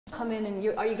come in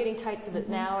and are you getting tight so that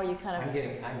now, or are you kind of? I'm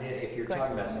getting, if you're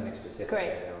talking about something specific.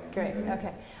 Great,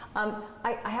 okay.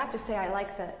 I have to say, I like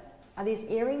are these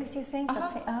earrings, do you think?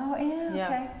 Oh,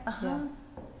 yeah, okay.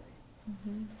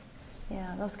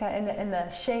 Yeah, those guys, and the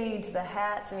shades, the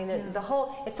hats, I mean, the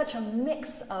whole, it's such a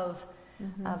mix of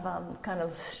kind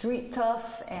of street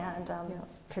tough and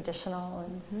traditional,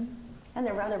 and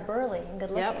they're rather burly and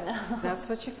good looking. Yep, that's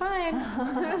what you find.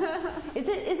 Is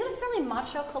it a fairly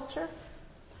macho culture?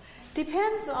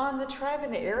 Depends on the tribe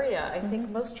and the area. I think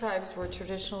most tribes were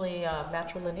traditionally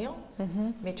matrilineal,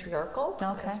 matriarchal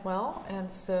as well. And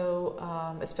so,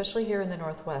 especially here in the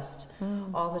Northwest,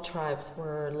 all the tribes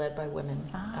were led by women.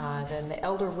 Then the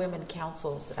elder women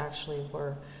councils actually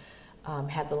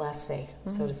had the last say,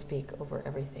 so to speak, over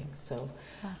everything. So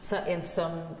in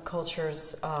some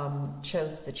cultures,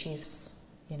 chose the chiefs,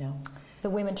 The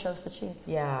women chose the chiefs.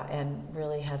 Yeah, and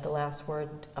really had the last word.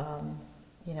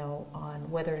 On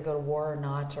whether to go to war or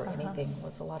not or anything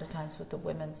was a lot of times with the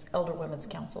elder women's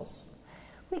councils.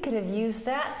 We could have used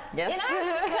that in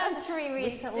our country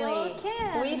recently.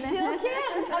 We still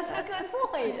can. That's a good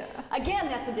point. Again,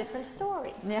 that's a different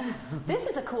story. Yeah. This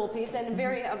is a cool piece and a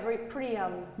very pretty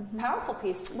powerful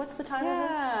piece. What's the title of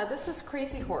this? Yeah, this is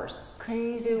Crazy Horse.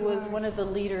 Crazy Who Horse. was one of the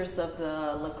leaders of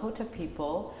the Lakota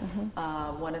people,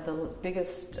 one of the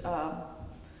biggest...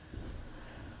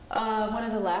 one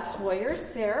of the last warriors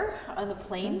there on the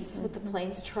plains with the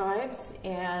Plains tribes,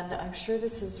 and I'm sure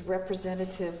this is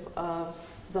representative of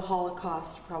the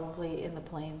Holocaust, probably in the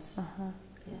Plains.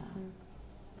 Yeah.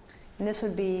 And this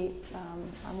would be,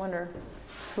 I wonder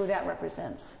who that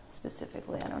represents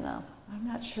specifically. I don't know. I'm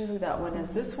not sure who that one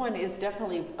is. This one is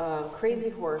definitely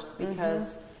Crazy Horse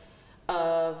because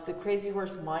of the Crazy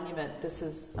Horse monument. This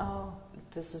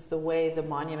is the way the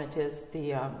monument is.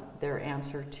 Their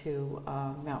answer to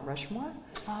Mount Rushmore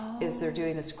is they're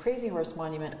doing this Crazy Horse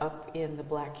monument up in the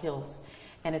Black Hills,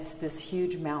 and it's this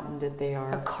huge mountain that they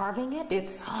are carving it.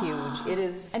 It's huge. It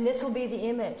is, and this will be the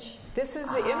image. This is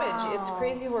the image. It's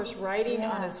Crazy Horse riding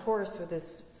on his horse with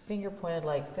his finger pointed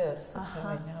like this. That's how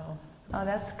I know. Oh,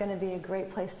 that's going to be a great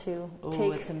place to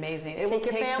it's amazing. It take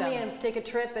your family and take a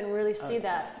trip and really see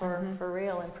that for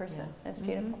real in person. It's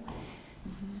beautiful.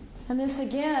 And this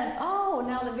again,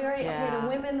 now the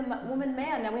the woman,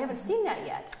 man. Now we haven't seen that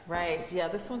yet. Right, yeah,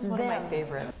 this one's one of my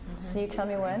favorite. So you tell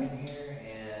me when?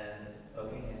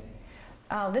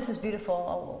 Oh, this is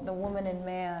beautiful, the woman and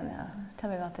man. Tell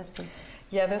me about this piece.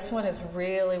 Yeah, this one is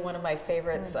really one of my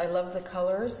favorites. I love the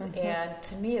colors, and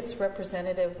to me it's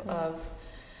representative of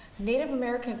Native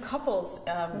American couples.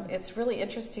 It's really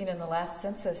interesting in the last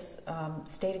census,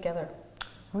 stay together.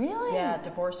 Really? Yeah,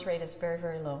 divorce rate is very,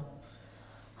 very low.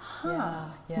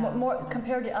 More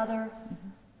compared to other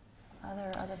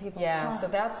people. Yeah, so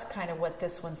that's kind of what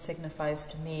this one signifies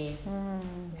to me.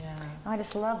 Yeah. I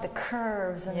just love the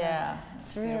curves and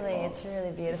it's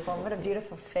really beautiful. What a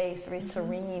beautiful face, very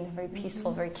serene, very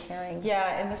peaceful, very caring.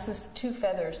 Yeah, and this is 2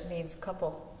 feathers means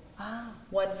couple.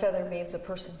 One feather means a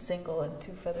person single and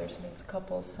 2 feathers means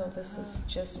couple. So this is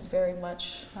just very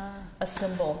much a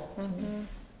symbol to me.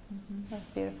 That's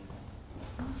beautiful.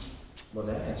 Well,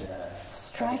 that answered that.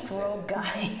 Striped robe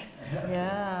guy.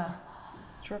 Yeah.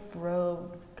 Striped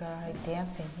robe guy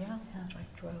dancing. Yeah.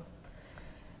 Striped robe.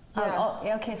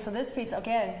 Yeah. Okay, so this piece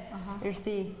again, there's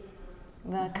the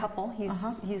couple.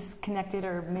 He's connected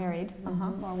or married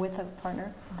or with a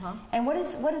partner. And what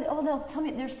is they'll tell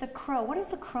me there's the crow. What does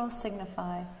the crow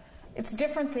signify? It's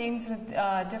different things with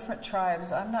different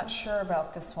tribes. I'm not sure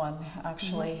about this one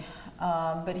actually.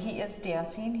 But he is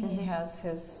dancing. He has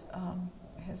his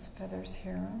feathers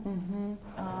here.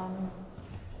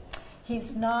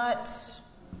 He's not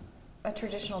a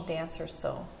traditional dancer,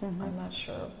 so I'm not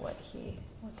sure what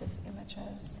this image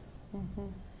is.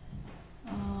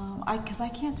 Because I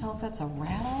can't tell if that's a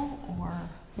rattle or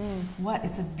what.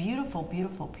 It's a beautiful,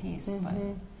 beautiful piece. But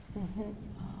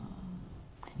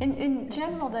in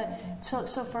general, so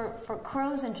for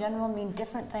crows in general mean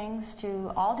different things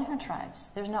to all different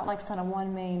tribes. There's not like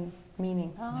one main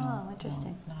meaning. No,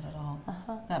 interesting. No, not at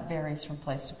all. That varies from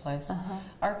place to place.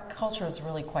 Our culture is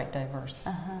really quite diverse.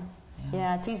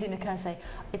 Yeah, it's easy to kind of say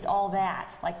it's all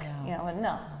that.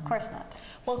 No, of course not.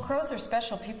 Well, crows are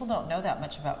special. People don't know that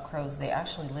much about crows. They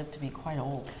actually live to be quite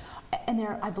old. And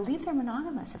I believe they're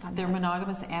monogamous. They're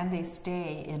monogamous, and they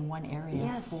stay in one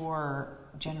area for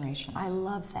generations. I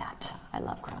love that. I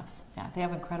love crows. Yeah, they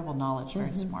have incredible knowledge.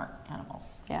 Very smart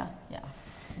animals. Yeah. Yeah.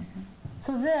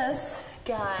 So this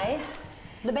guy,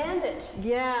 the bandit.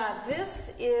 Yeah,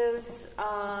 this is,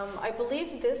 I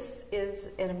believe this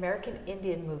is an American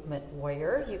Indian movement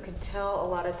warrior. You can tell a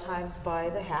lot of times by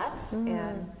the hat,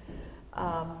 and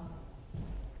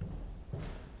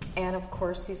And of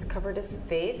course, he's covered his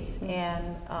face.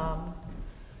 And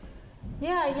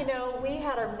yeah, you know, we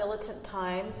had our militant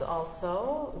times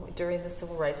also during the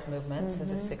civil rights movement in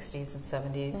the 60s and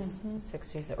 70s,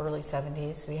 60s, early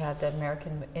 70s. We had the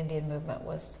American Indian movement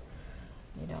was,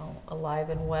 you know, alive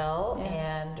and well,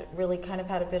 and really kind of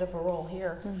had a bit of a role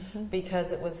here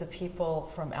because it was the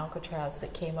people from Alcatraz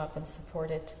that came up and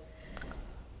supported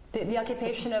the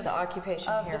occupation of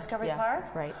here. Discovery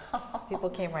Park? Right. People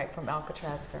came right from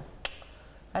Alcatraz here.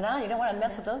 I know, you don't want to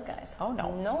mess with those guys. Oh,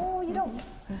 no. No, you don't.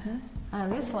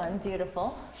 This one,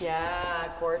 beautiful. Yeah,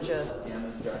 gorgeous. Let's see, I'm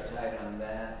going to start tight on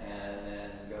that and then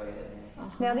go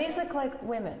ahead. Now, these look like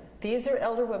women. These are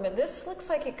elder women. This looks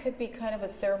like it could be kind of a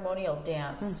ceremonial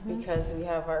dance because we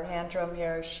have our hand drum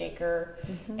here, shaker,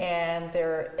 and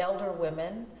they're elder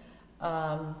women.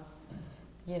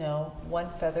 You know, one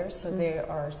feather, so they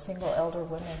are single elder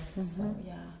women. So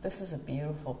yeah, this is a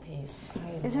beautiful piece.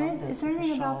 Is there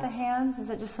anything about the hands? Is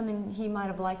it just something he might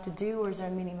have liked to do, or is there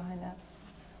a meaning behind that?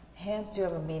 Hands do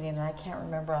have a meaning, and I can't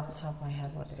remember off the top of my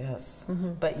head what it is.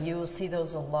 But you will see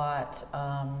those a lot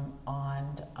on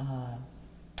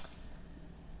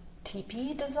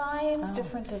TP designs,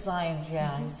 different designs.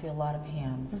 Yeah, you see a lot of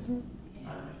hands. I'm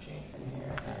going to change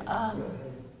the hair.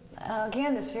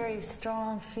 Again, this very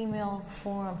strong female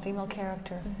form, female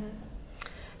character.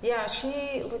 Yeah,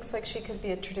 she looks like she could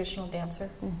be a traditional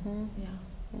dancer. Yeah.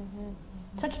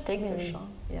 Such dignity.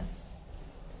 Yes.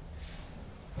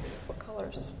 Beautiful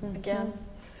colors. Again,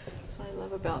 that's what I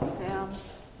love about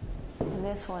Sam's. And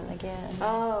this one again.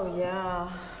 Oh yeah,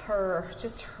 her,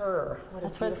 just her.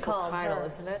 That's what it's called. Title, her.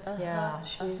 isn't it? Yeah,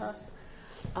 she's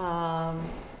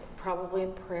probably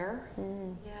in prayer.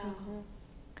 Yeah.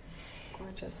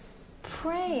 Gorgeous.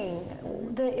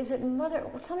 Praying. Is it Mother?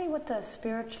 Tell me what the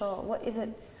spiritual. What is it?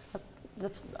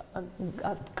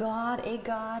 A God? A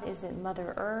God? Is it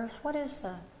Mother Earth? What is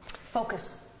the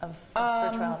focus of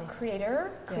spirituality?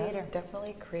 Creator. Yes,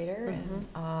 definitely Creator and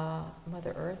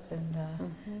Mother Earth and the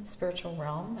spiritual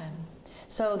realm. And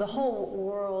so the whole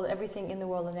world, everything in the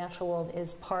world, the natural world,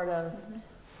 is part of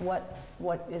what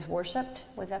is worshipped.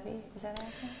 Would that be? Is that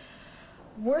accurate?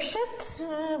 Worshipped?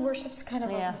 Worship's kind of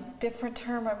a different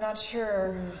term. I'm not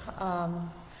sure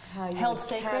how you held would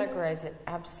sacred? categorize it.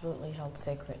 Absolutely held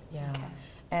sacred, yeah. Okay.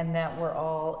 And that we're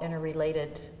all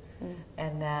interrelated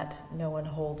and that no one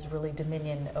holds really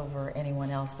dominion over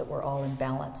anyone else, that we're all in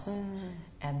balance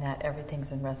and that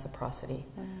everything's in reciprocity.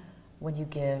 When you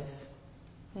give,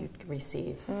 you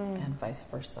receive and vice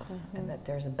versa. And that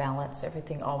there's a balance.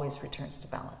 Everything always returns to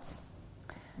balance.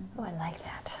 Oh, I like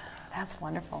that. That's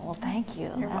wonderful. Well, thank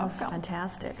you. You're That's welcome.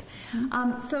 Fantastic.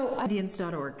 So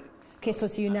Indians.org. Okay, so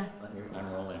it's you now.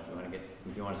 I'm rolling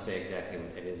if you want to say exactly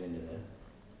what it is into the.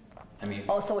 I mean.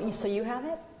 Oh, so you have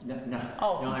it? No.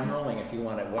 Oh. No, I'm rolling if you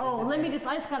want to.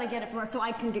 I just got to get it from her so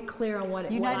I can get clear on what I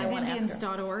want to ask her.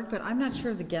 Unedited.org, but I'm not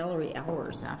sure of the gallery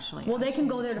hours actually. Well, they can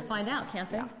go there to find out, can't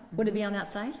they? Yeah. Would it be on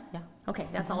that site? Yeah. Okay,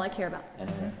 that's all I care about. And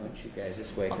I'm going to point you guys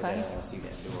this way because I don't want to see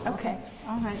that door. Okay.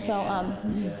 All right. So,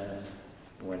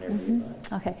 whenever you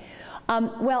like. okay.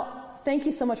 Well, thank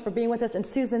you so much for being with us. And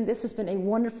Susan, this has been a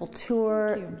wonderful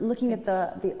tour, looking at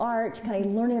the art, kind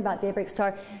of learning about Daybreak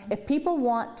Star. If people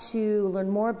want to learn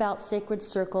more about Sacred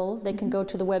Circle, they can go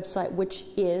to the website, which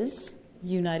is?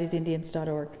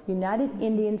 Unitedindians.org.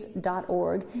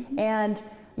 Unitedindians.org. And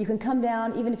you can come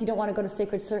down, even if you don't want to go to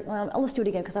Sacred Circle. Let's do it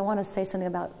again, because I want to say something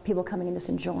about people coming and just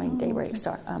enjoying Daybreak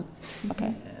Star.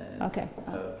 Okay.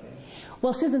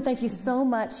 Well, Susan, thank you so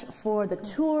much for the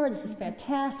tour. This is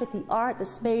fantastic, the art, the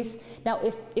space. Now,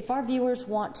 if our viewers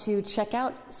want to check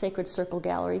out Sacred Circle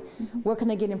Gallery, where can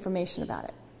they get information about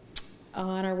it?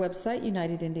 On our website,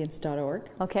 unitedindians.org.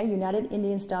 Okay,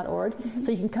 unitedindians.org.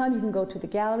 So you can come, you can go to the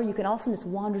gallery. You can also just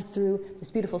wander through this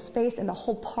beautiful space and the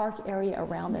whole park area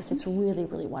around this. It's really,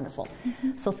 really wonderful.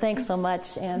 So thanks so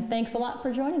much, and thanks a lot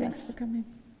for joining us. Thanks for coming.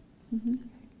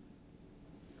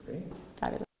 Great.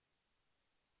 Fabulous.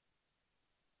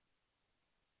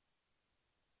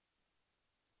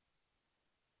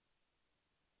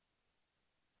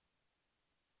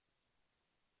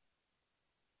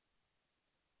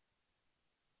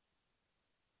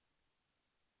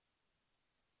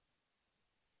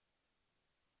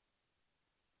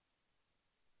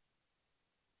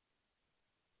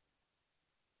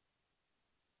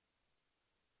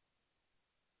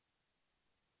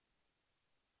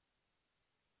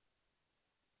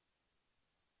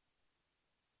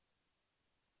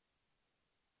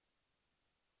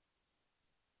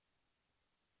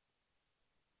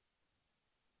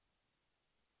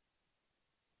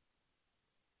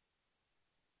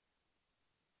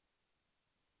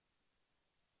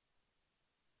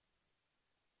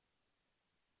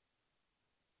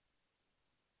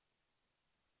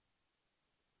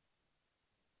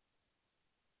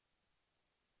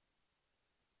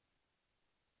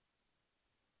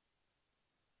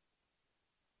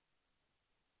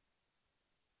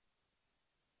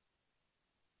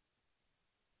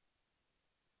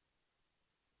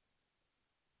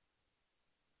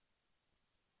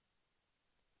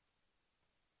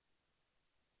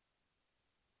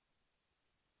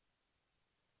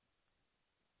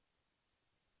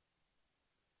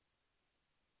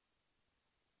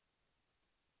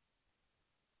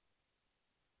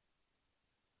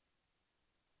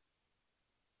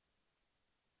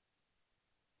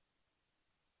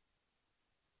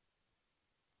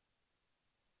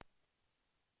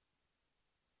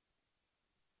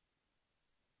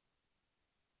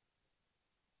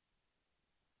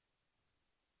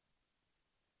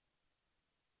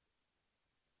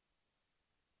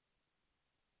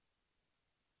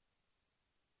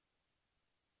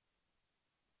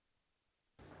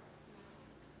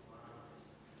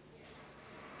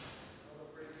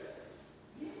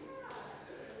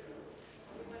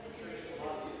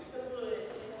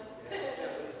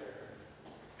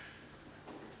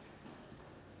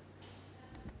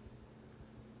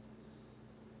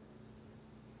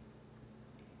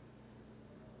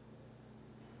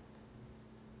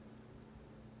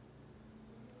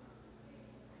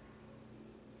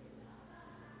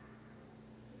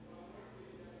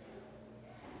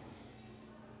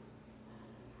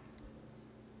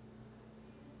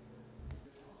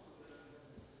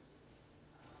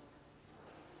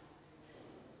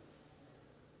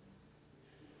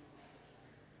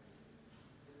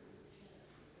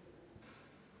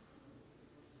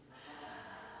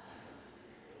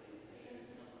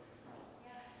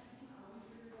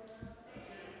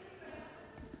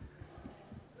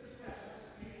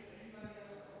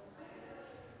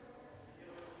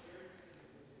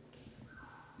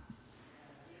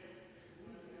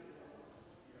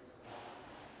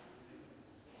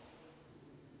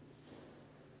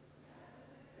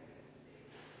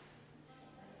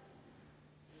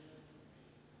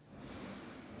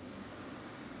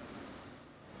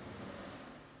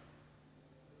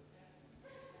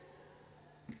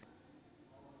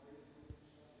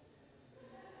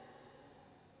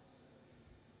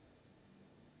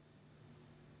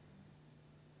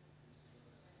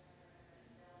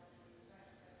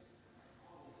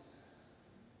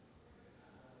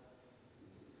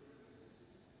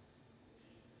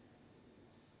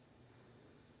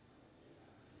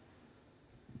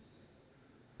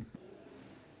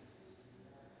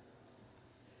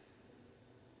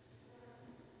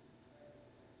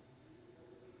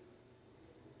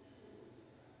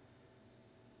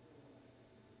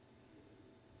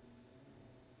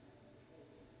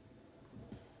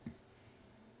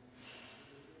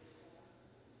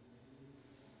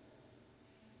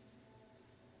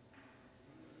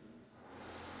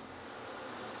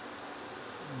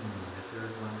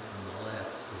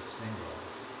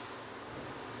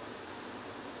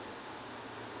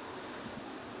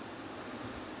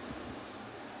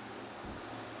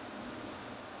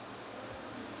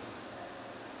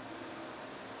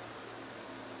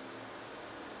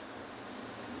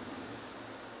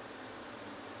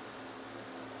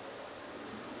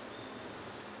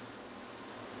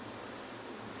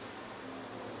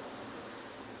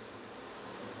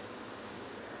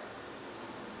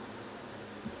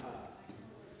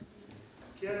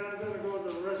 then I'm going to go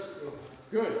to the rescue.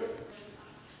 Good.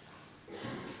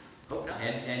 Oh,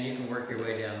 and you can work your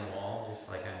way down the wall, just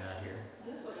like I'm not here.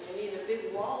 This one you need a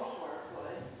big wall for,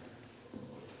 boy.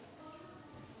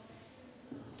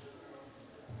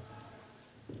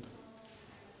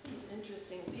 Some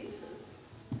interesting pieces.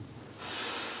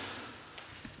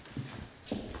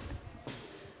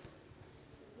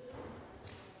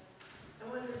 I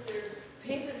wonder if they're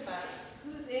painted by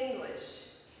who's English?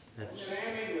 That's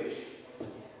Sam English,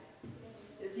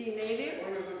 Is he native?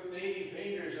 one of the native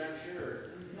painters, I'm sure.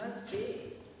 Must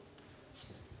be.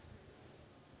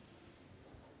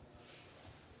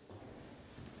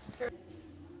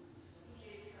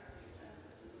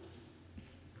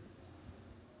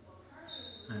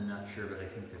 I'm not sure, but I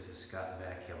think this is Scott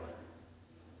Bakula.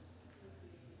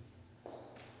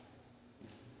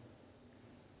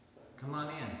 Come on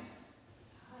in. Hi.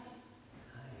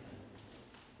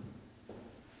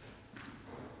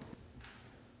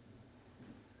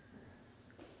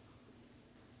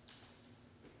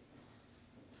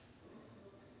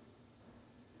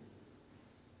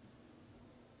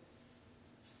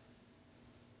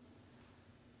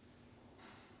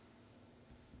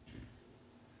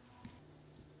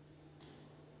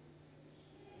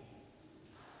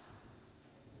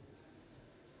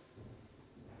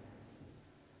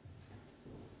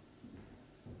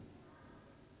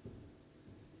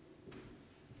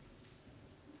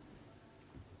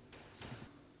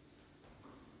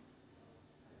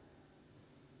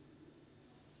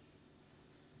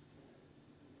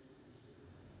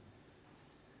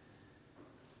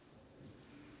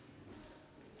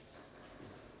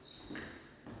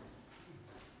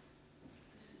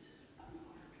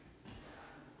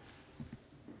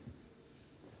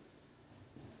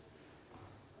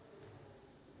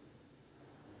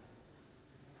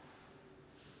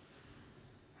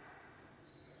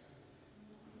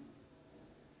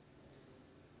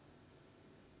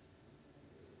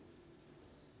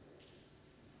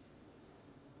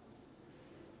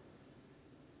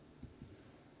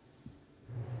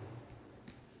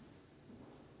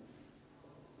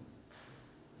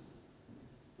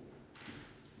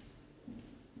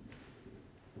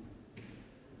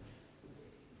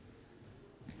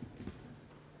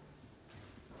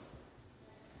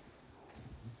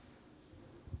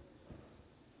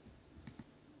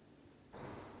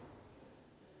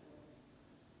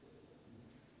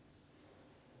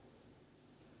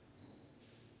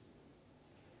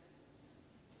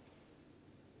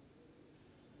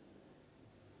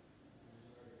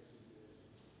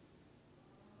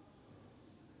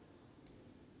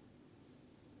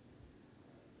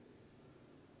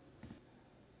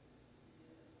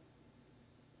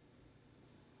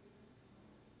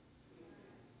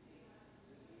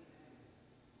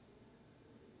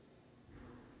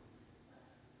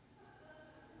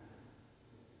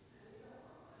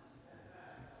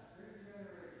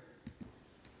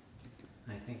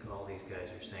 I think all these guys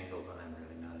are single, but I'm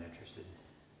really not interested.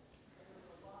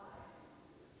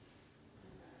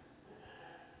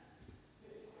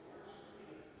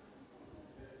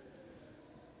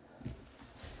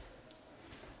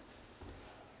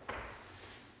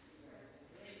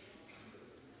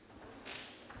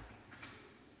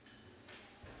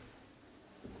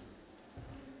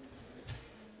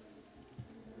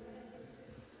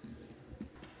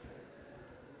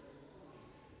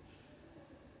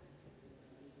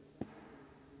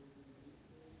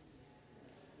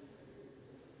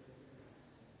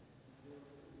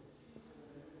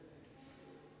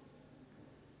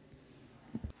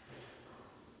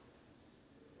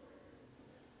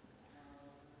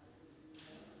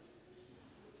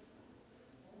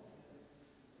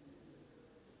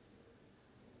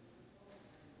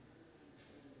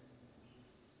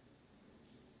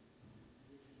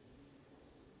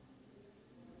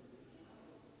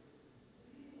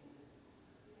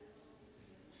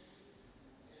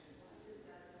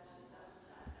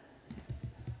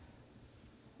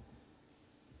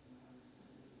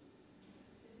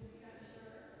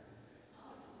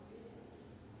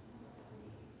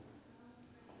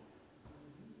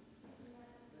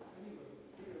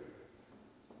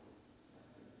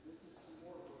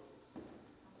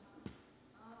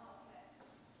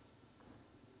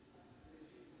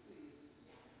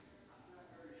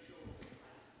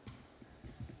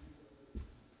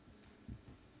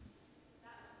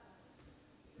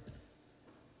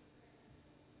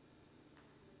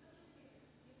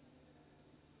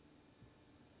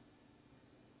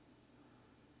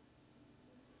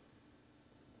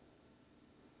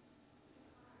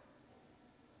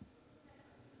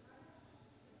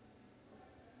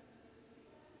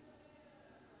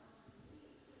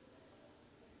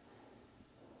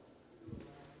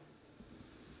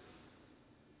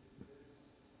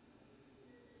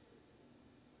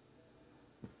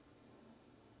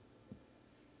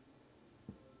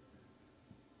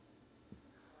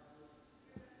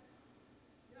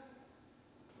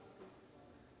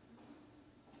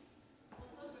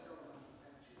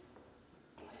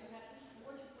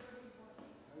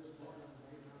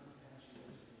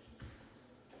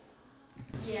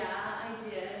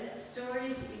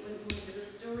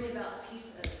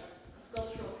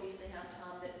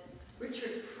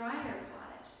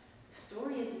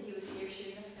 story is that he was here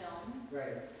shooting a film.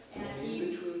 Right. And in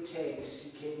between takes, he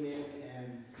came in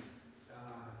and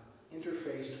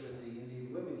interfaced with the Indian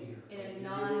women here. In a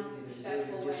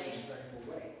non-disrespectful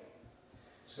way.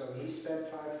 So he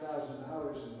spent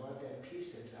 $5,000 and bought that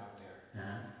piece that's out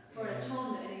there. For an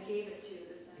atonement, and he gave it to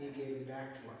the center. He gave it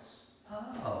back to us.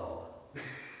 Oh.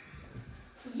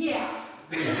 Yeah.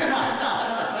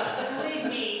 Believe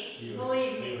me.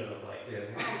 Believe me. You would have liked it.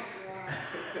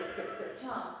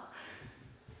 Tom,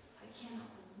 I cannot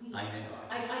believe. I know.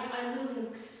 I literally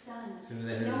am stunned. As soon as I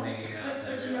heard him making out,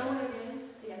 but you know what it is?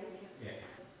 Yeah.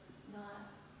 Yeah. It's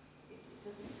not. It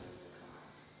doesn't serve the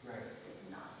cause. Right. It does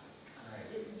not serve the cause. Right.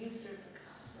 You serve the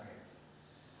cause. Right.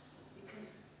 Because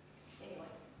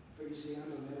anyway. But you see, I'm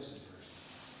a medicine person,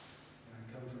 and I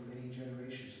come from many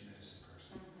generations of medicine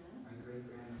person. My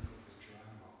great-granduncle was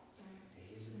Geronimo.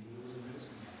 He was a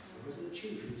medicine man. He wasn't a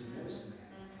chief, he was a medicine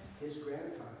man. His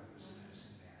grandfather was a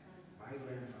medicine man. My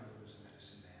grandfather was a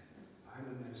medicine man. I'm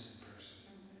a medicine person.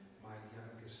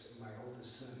 My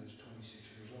oldest son, who's 26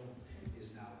 years old,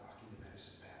 is now walking the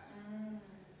medicine path.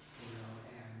 You know,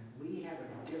 and we have a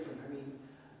different, I mean,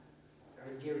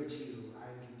 I guarantee you, I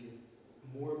can get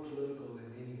more political than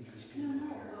any of these people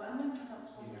here. No, I'm not talking about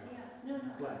politics. Yeah. No.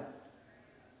 But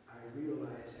I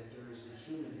realize that there is the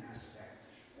human aspect.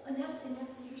 Well, and that's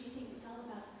here's the thing. It's all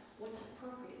about what's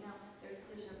appropriate. Now, there's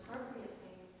an appropriate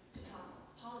thing to talk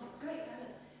politics. Great,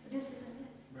 fabulous. But this isn't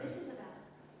it. Right. This is about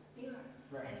the art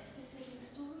and specific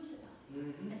stories about it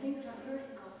and things that I've heard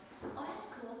and go, oh,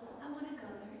 that's cool. I want to go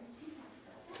there and see that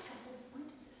stuff. That's the whole point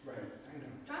of this. Right. Place. I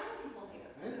know. Driving people here.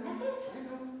 I know. That's it. I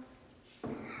know.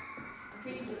 I'm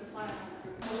preaching to the choir.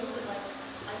 I'm a little bit like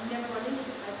I've never run into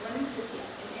this. I've run into this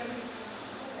yet in every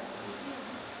museum.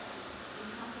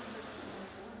 You have to person who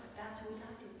knows the work. That's who we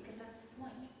talk to because that's the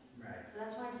point. Right. So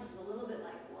that's why this is a little bit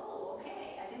like, whoa,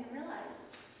 okay, I didn't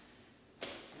realize.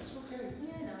 It's okay.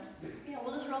 Yeah, I know. Yeah,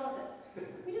 we'll just roll with it.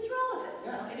 We just roll with it.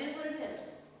 Yeah. You know, it is what it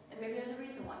is. And maybe there's a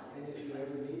reason why. And if you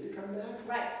ever need to come back?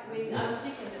 Right. I mean, I was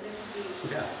thinking that there could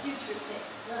be a future thing.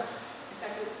 Yeah. In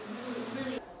fact, it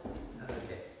really.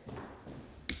 Okay.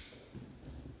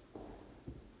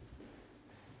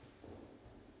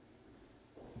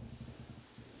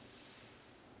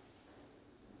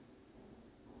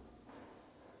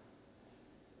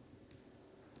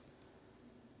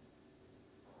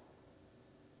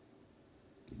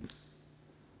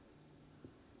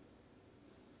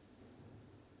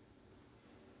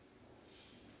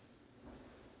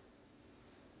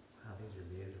 Wow, these are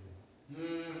beautiful.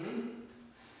 Mm-hmm.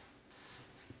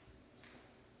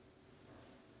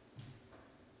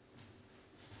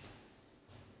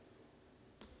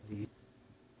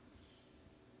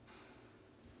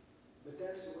 But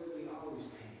that's the way we always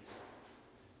paint.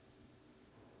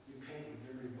 We paint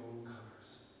with very bold colors.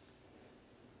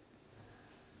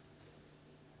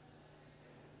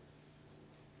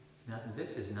 Now,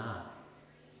 this is not,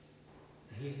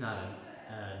 he's not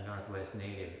a Northwest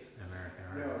Native American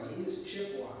artist. No, he is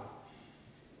Chippewa.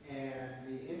 And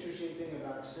the interesting thing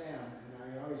about Sam,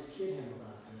 and I always kid him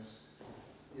about this,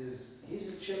 is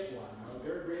he's a Chippewa. Now,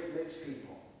 they're Great Lakes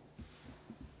people.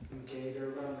 Okay, they're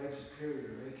around Lake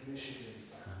Superior, Lake Michigan,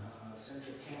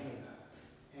 Central Canada.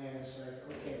 And it's like,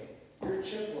 okay, you're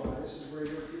Chippewa, this is where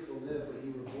your people live, but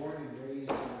you were born and raised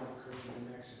in Albuquerque,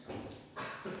 New Mexico.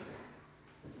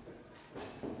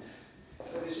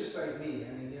 But it's just like me.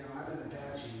 I mean, you know, I'm an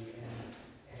Apache,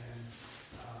 and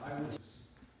I was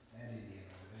that Indian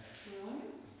over there.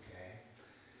 Really? Okay.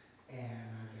 And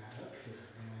I got up here,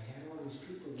 and I had all these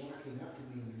people walking up to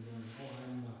me and going, oh,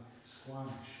 I'm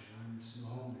Squamish, or I'm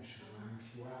Snohomish, or I'm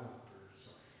Puyallup, or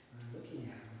so. And I'm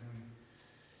looking at them, going,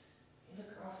 you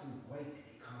look awfully white to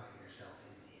be calling yourself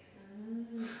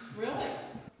Indian. Really?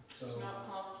 So, It's not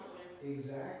constantly.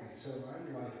 exactly. So I'm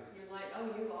like, You're like,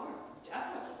 oh, you are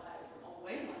definitely lighter,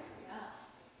 way lighter, yeah.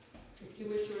 Do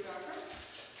you wish you were darker?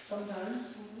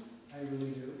 sometimes, I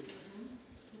really do.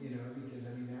 You know, because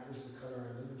I mean, that was the color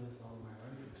I lived with all my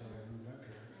life until I moved up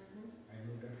here. I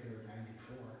moved up here in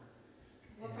 '94.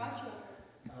 What brought you up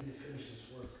here? I need to finish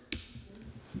this work.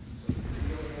 So if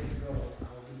you go ahead and go,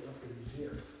 I'll be up in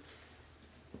here.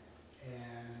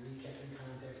 And we kept in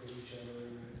contact with each other,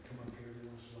 and I'd come up here every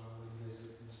once in a while and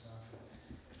visit and stuff.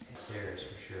 And Stairs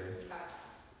for sure.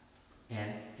 Okay.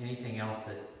 And anything else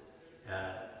that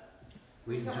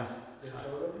we didn't talk. the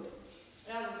totem,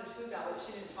 Yeah, we could choose that, but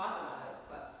she didn't talk about it,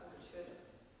 but we should.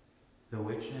 The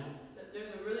which now?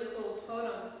 There's a really cool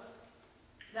totem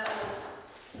that was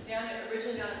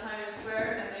originally down at Pioneer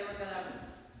Square, and they were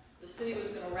the city was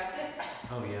gonna wreck it,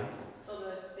 Oh yeah.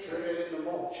 so they turn it into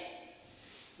mulch.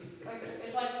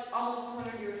 it's like almost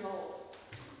 100 years old.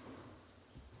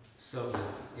 So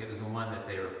it was the one that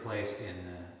they replaced in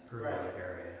the pergola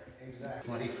area. Exactly.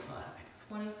 25.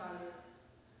 25 years.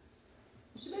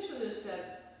 You should make sure this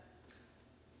said,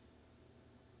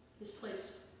 this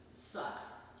place sucks.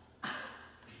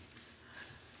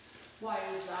 Why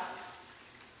is that?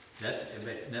 That's,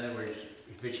 but in other words,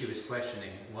 but she was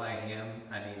questioning why him.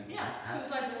 I mean, Yeah, she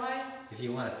was like, why? If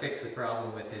you want to fix the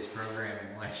problem with his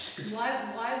programming, why should?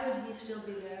 Why would he still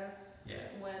be there? Yeah.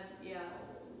 When, yeah,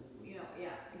 you know, yeah,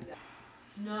 exactly.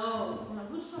 No,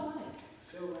 who's Phil Lane?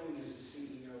 Phil Lane is the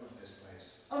CEO of this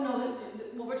place. Oh no,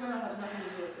 what we're talking about has nothing to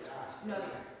do with this. No,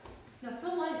 okay. no,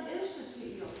 Phil Lane is the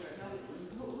CEO here. No,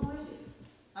 who is he?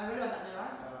 I read about that in the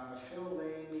article. Phil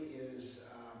Lane is,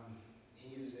 he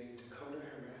is a Dakota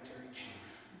hereditary chief.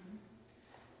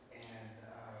 And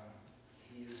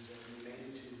he is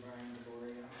related to Brian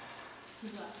DeLorean.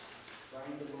 Who's that?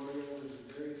 Brian DeLorean was a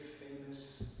very famous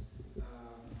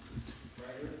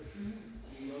writer.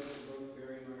 He wrote the book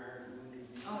Bury My Heart Wounded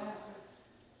Knee, Oh yeah.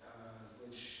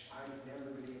 which I've never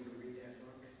been able to read that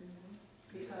book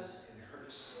because it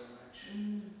hurts so much to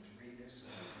read this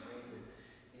the way that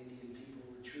Indian people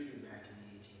were treated back in the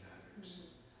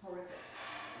 1800s. Horrific.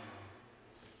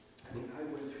 I mean, I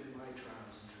went through my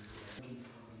trials and tribulations looking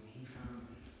for me, and he found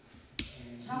me.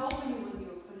 And How old were you when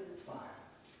you were put in this book?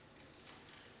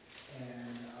 5.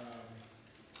 And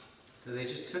So they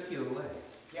just took you away.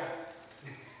 yeah.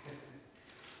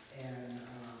 And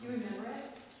Do you remember it?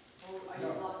 Or are you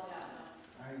No. blocked out now?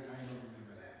 I don't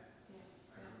remember that. Yeah.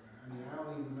 I don't remember. I mean, I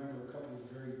only remember a couple of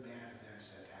very bad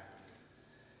events that happened,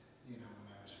 you know,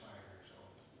 when I was 5 years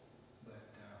old. But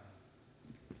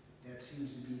that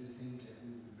seems to be the things that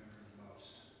we remember the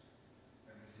most,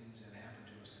 are the things that happened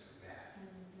to us that are bad.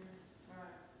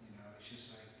 Alright. You know, it's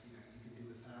just like, you know, you can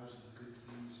do 1,000 good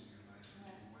things in your life and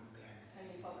do one bad And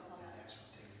thing. you focus on And that. that's what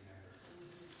they remember.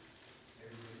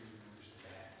 Everybody remembers the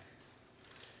bad thing.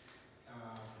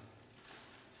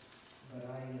 But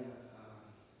I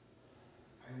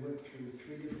went through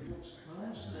 3 different books. Well,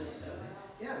 that's nice of it.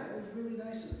 Yeah, that was really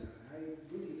nice of them. I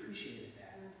really appreciated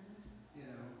that. You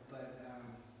know, but I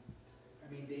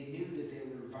mean, they knew that they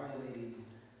were violating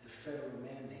the federal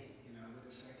mandate. You know, but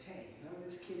it's like, hey, you know,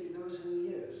 this kid knows who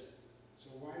he is.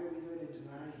 So why are we going to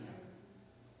deny him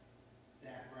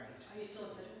that right? Are you still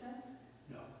in touch with them?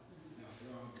 No, no,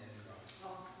 they're all dead and gone.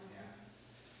 Oh. Yeah.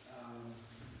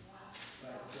 Wow.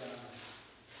 But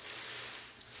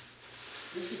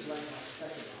this is like my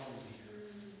second home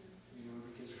here, you know,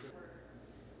 because for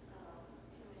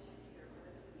Commission here for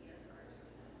the PBS Arts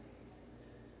Review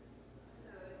Series.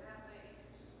 So in that way,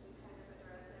 we kind of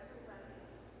address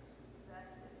everybody's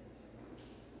vested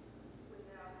interests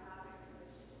without having to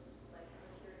like have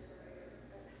a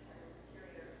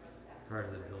curator concept.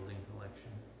 Part of the